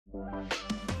Hello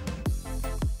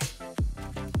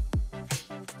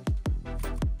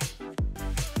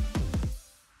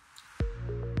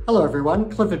everyone,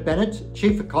 Clifford Bennett,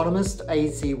 Chief Economist,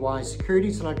 AZY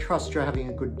Securities, and I trust you're having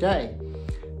a good day.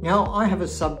 Now, I have a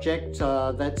subject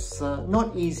that's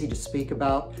not easy to speak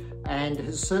about and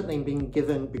has certainly been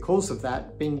given, because of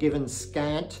that, been given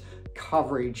scant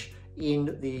coverage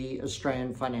in the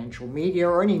Australian financial media,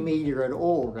 or any media at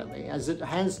all really, as it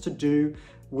has to do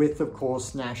with, of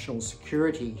course, national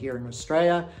security here in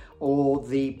Australia, or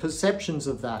the perceptions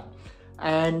of that.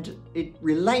 And it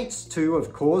relates to,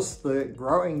 of course, the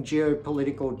growing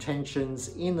geopolitical tensions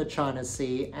in the China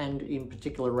Sea, and in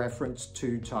particular reference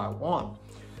to Taiwan.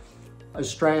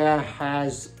 Australia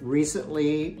has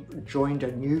recently joined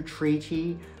a new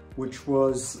treaty, which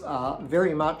was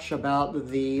very much about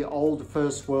the old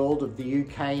First World of the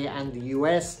UK and the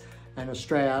US, and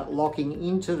Australia locking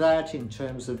into that in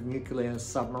terms of nuclear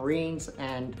submarines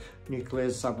and nuclear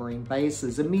submarine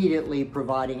bases, immediately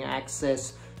providing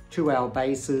access to our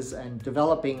bases and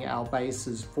developing our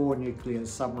bases for nuclear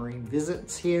submarine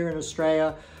visits here in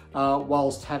Australia,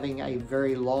 whilst having a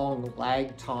very long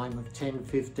lag time of 10,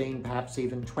 15, perhaps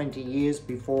even 20 years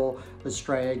before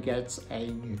Australia gets a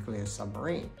nuclear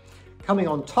submarine. Coming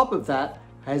on top of that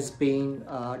has been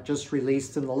just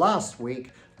released in the last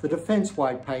week, the Defence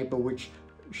White Paper, which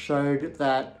showed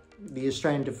that the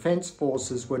Australian Defence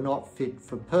Forces were not fit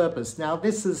for purpose. Now,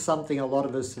 this is something a lot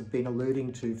of us have been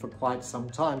alluding to for quite some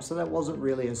time, so that wasn't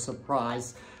really a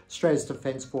surprise. Australia's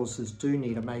Defence Forces do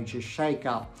need a major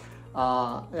shake-up.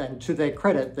 And to their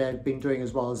credit, they've been doing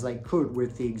as well as they could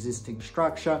with the existing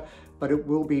structure, but it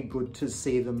will be good to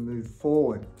see them move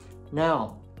forward.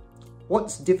 Now,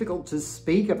 what's difficult to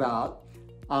speak about,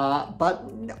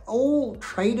 but all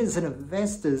traders and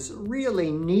investors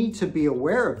really need to be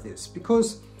aware of this,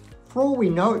 because for all we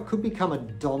know, it could become a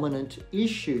dominant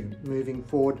issue moving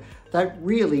forward that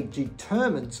really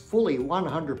determines fully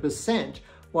 100%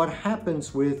 what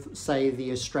happens with, say,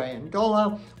 the Australian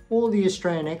dollar or the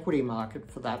Australian equity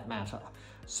market for that matter.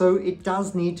 So it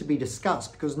does need to be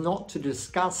discussed, because not to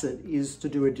discuss it is to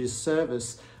do a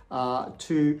disservice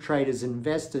to traders and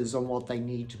investors on what they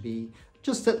need to be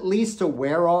just at least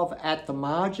aware of at the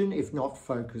margin, if not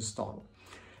focused on.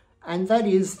 And that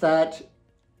is that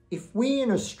if we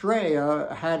in Australia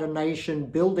had a nation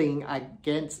building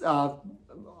against a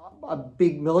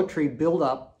big military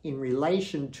buildup in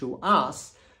relation to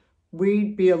us,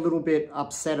 we'd be a little bit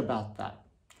upset about that.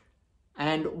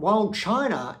 And while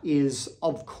China is,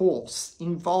 of course,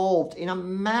 involved in a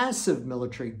massive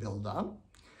military buildup,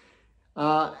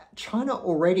 China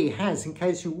already has, in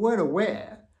case you weren't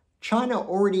aware, China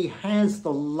already has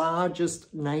the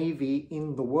largest navy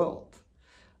in the world.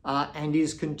 And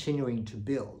is continuing to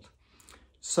build.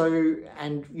 So,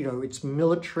 and you know, its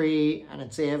military and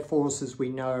its air force, as we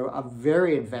know, are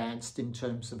very advanced in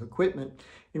terms of equipment.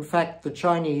 In fact, the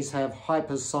Chinese have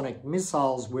hypersonic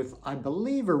missiles with, I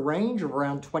believe, a range of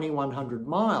around 2,100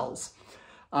 miles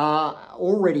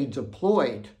already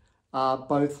deployed,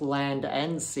 both land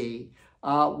and sea,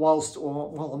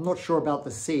 well, I'm not sure about the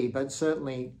sea, but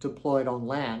certainly deployed on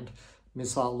land,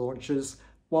 missile launchers.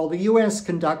 While the US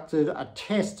conducted a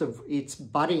test of its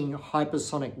budding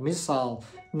hypersonic missile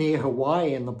near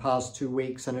Hawaii in the past 2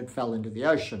 weeks, and it fell into the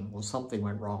ocean, or something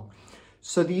went wrong.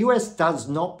 So the US does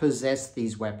not possess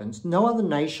these weapons. No other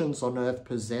nations on Earth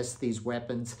possess these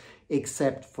weapons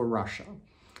except for Russia.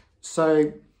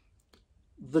 So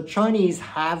the Chinese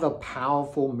have a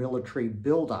powerful military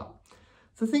buildup.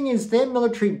 The thing is, their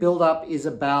military buildup is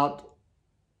about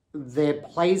their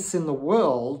place in the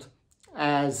world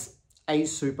as a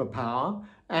superpower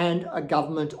and a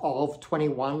government of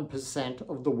 21%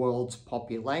 of the world's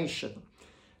population.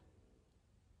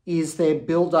 Is their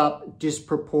build-up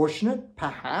disproportionate?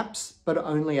 Perhaps, but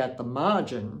only at the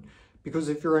margin, because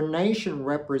if you're a nation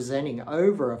representing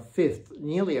over a fifth,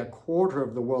 nearly a quarter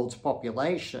of the world's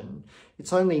population,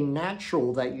 it's only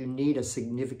natural that you need a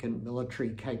significant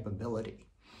military capability.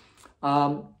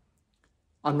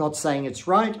 I'm not saying it's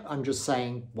right, I'm just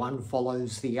saying one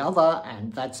follows the other,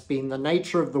 and that's been the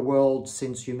nature of the world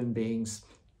since human beings,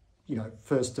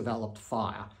 first developed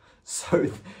fire.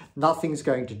 So nothing's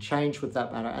going to change with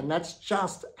that matter, and that's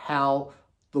just how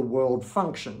the world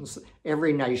functions.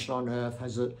 Every nation on Earth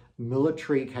has a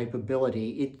military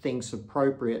capability it thinks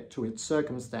appropriate to its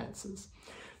circumstances.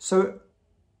 So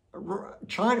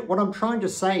China, what I'm trying to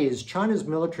say is China's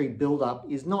military buildup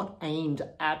is not aimed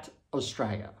at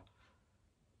Australia.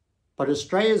 But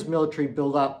Australia's military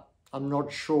buildup, I'm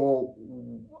not sure,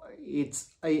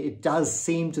 it does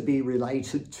seem to be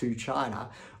related to China.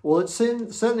 Well, it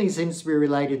certainly seems to be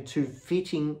related to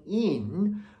fitting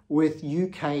in with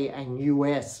UK and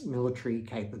US military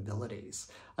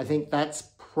capabilities. I think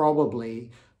that's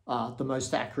probably the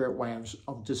most accurate way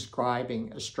of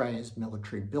describing Australia's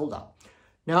military buildup.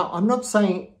 Now, I'm not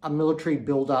saying a military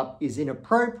buildup is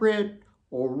inappropriate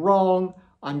or wrong.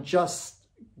 I'm just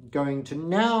going to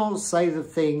now say the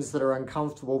things that are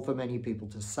uncomfortable for many people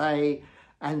to say,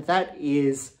 and that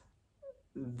is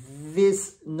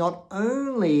this not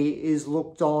only is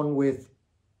looked on with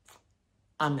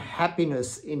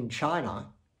unhappiness in China,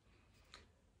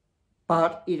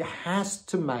 but it has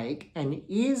to make and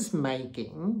is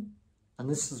making, and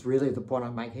this is really the point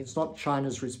I'm making, it's not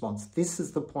China's response, this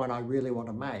is the point I really want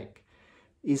to make,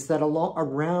 is that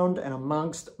around and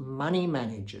amongst money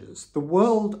managers the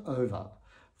world over,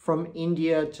 from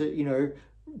India to,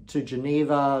 to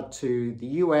Geneva, to the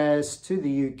US, to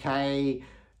the UK,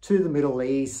 to the Middle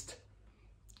East,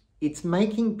 it's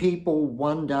making people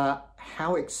wonder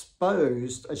how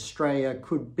exposed Australia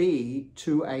could be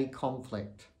to a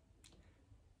conflict.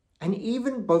 And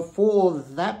even before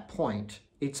that point,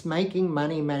 it's making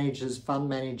money managers, fund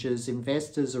managers,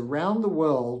 investors around the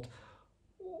world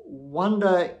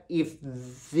wonder if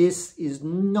this is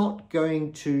not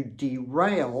going to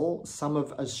derail some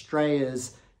of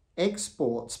Australia's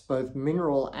exports, both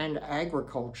mineral and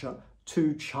agriculture,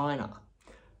 to China.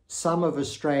 Some of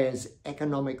Australia's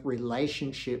economic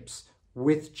relationships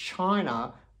with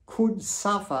China could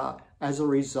suffer as a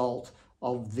result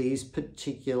of these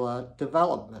particular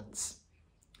developments.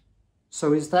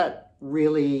 So is that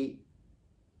really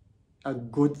a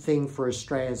good thing for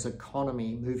Australia's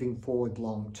economy moving forward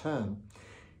long term?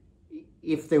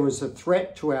 If there was a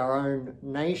threat to our own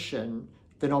nation,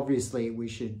 then obviously we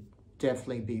should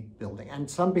definitely be building. And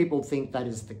some people think that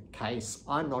is the case.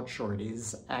 I'm not sure it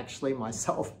is actually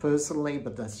myself personally,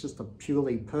 but that's just a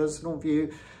purely personal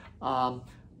view.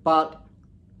 But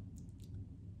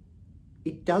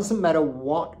it doesn't matter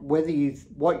what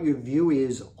your view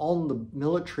is on the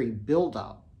military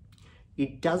buildup.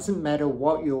 It doesn't matter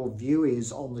what your view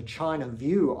is on the China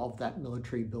view of that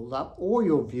military buildup or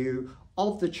your view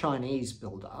of the Chinese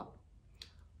buildup.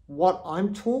 What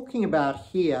I'm talking about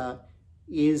here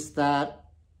is that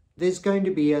there's going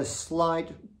to be a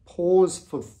slight pause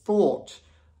for thought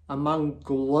among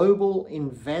global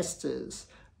investors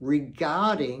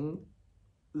regarding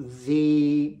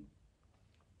the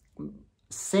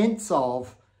sense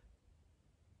of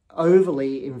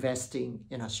overly investing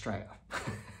in Australia.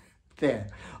 There,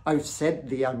 I've said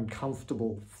the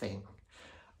uncomfortable thing.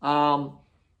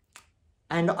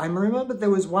 And I remember there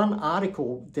was one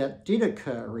article that did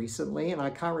occur recently, and I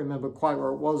can't remember quite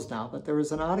where it was now, but there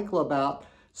was an article about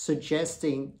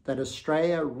suggesting that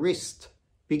Australia risked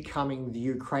becoming the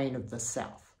Ukraine of the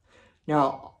South.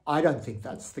 Now, I don't think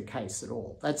that's the case at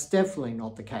all. That's definitely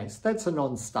not the case. That's a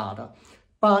non-starter.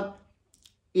 But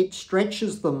it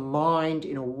stretches the mind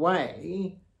in a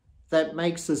way that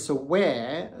makes us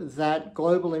aware that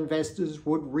global investors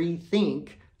would rethink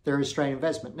their Australian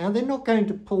investment. Now, they're not going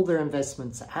to pull their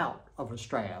investments out of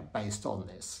Australia based on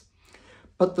this,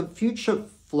 but the future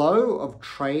flow of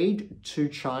trade to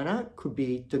China could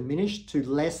be diminished to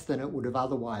less than it would have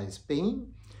otherwise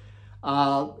been.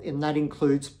 And that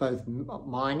includes both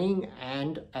mining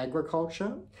and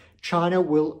agriculture. China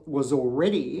was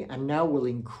already and now will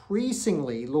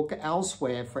increasingly look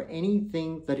elsewhere for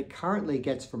anything that it currently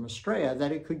gets from Australia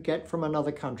that it could get from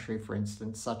another country, for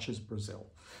instance, such as Brazil.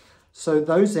 So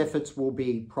those efforts will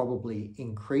be probably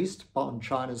increased on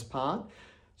China's part.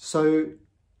 So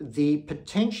the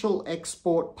potential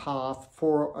export path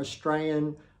for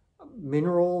Australian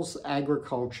minerals,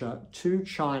 agriculture to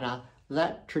China,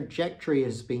 that trajectory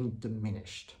has been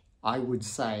diminished, I would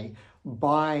say,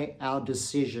 by our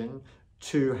decision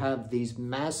to have these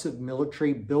massive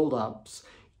military buildups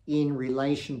in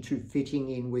relation to fitting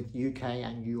in with UK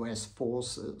and US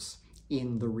forces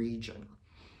in the region.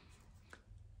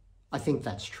 I think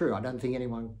that's true. I don't think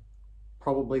anyone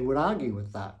probably would argue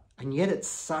with that. And yet it's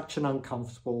such an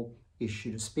uncomfortable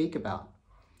issue to speak about.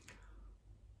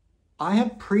 I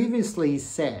have previously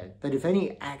said that if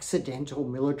any accidental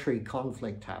military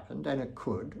conflict happened, and it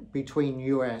could, between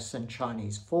US and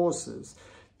Chinese forces,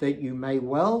 that you may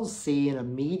well see an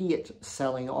immediate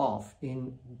selling off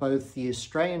in both the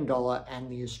Australian dollar and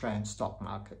the Australian stock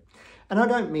market. And I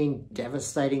don't mean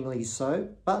devastatingly so,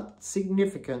 but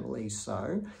significantly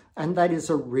so. And that is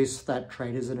a risk that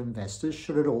traders and investors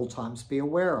should at all times be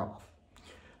aware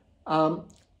of.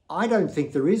 I don't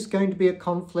think there is going to be a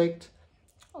conflict,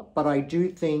 but I do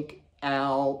think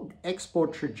our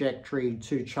export trajectory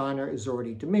to China is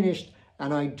already diminished.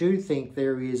 And I do think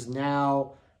there is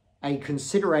now a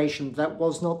consideration that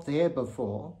was not there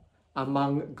before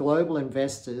among global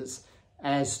investors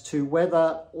as to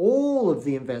whether all of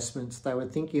the investments they were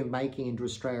thinking of making into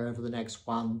Australia over the next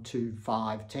 1 to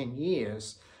 5, 10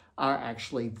 years are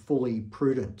actually fully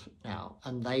prudent now,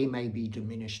 and they may be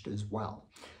diminished as well.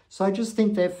 So I just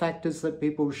think they're factors that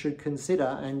people should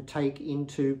consider and take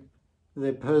into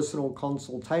their personal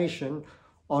consultation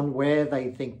on where they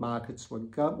think markets will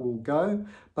go.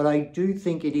 But I do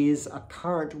think it is a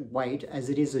current weight, as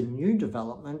it is a new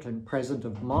development and present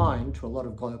of mind to a lot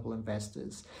of global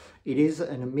investors. It is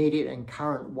an immediate and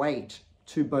current weight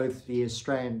to both the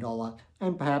Australian dollar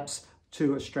and perhaps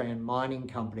to Australian mining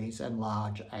companies and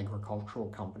large agricultural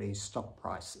companies' stock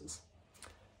prices.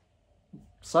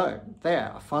 So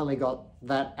there, I finally got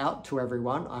that out to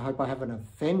everyone. I hope I haven't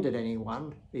offended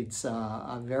anyone. It's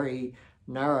a very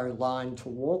narrow line to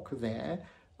walk there.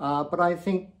 But I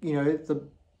think, you know, the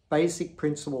basic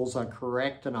principles are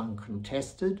correct and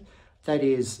uncontested. That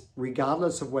is,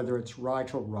 regardless of whether it's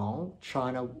right or wrong,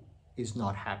 China is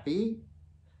not happy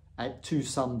to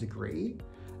some degree.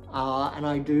 And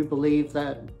I do believe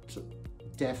that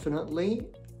definitely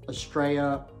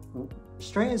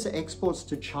Australia's exports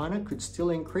to China could still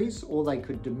increase or they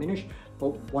could diminish,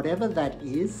 but whatever that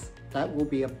is, that will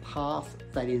be a path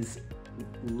that is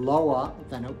lower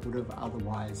than it would have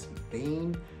otherwise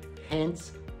been.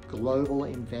 Hence, global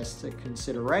investor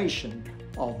consideration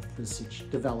of the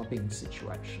developing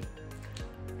situation.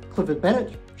 Clifford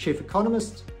Bennett, Chief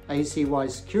Economist,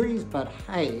 ACY Securities, but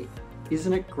hey,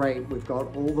 isn't it great we've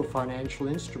got all the financial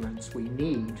instruments we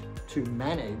need to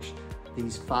manage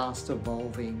these fast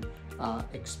evolving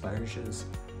exposures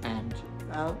and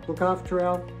look after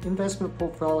our investment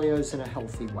portfolios in a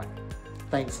healthy way.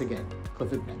 Thanks again,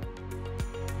 Clifford Bennett.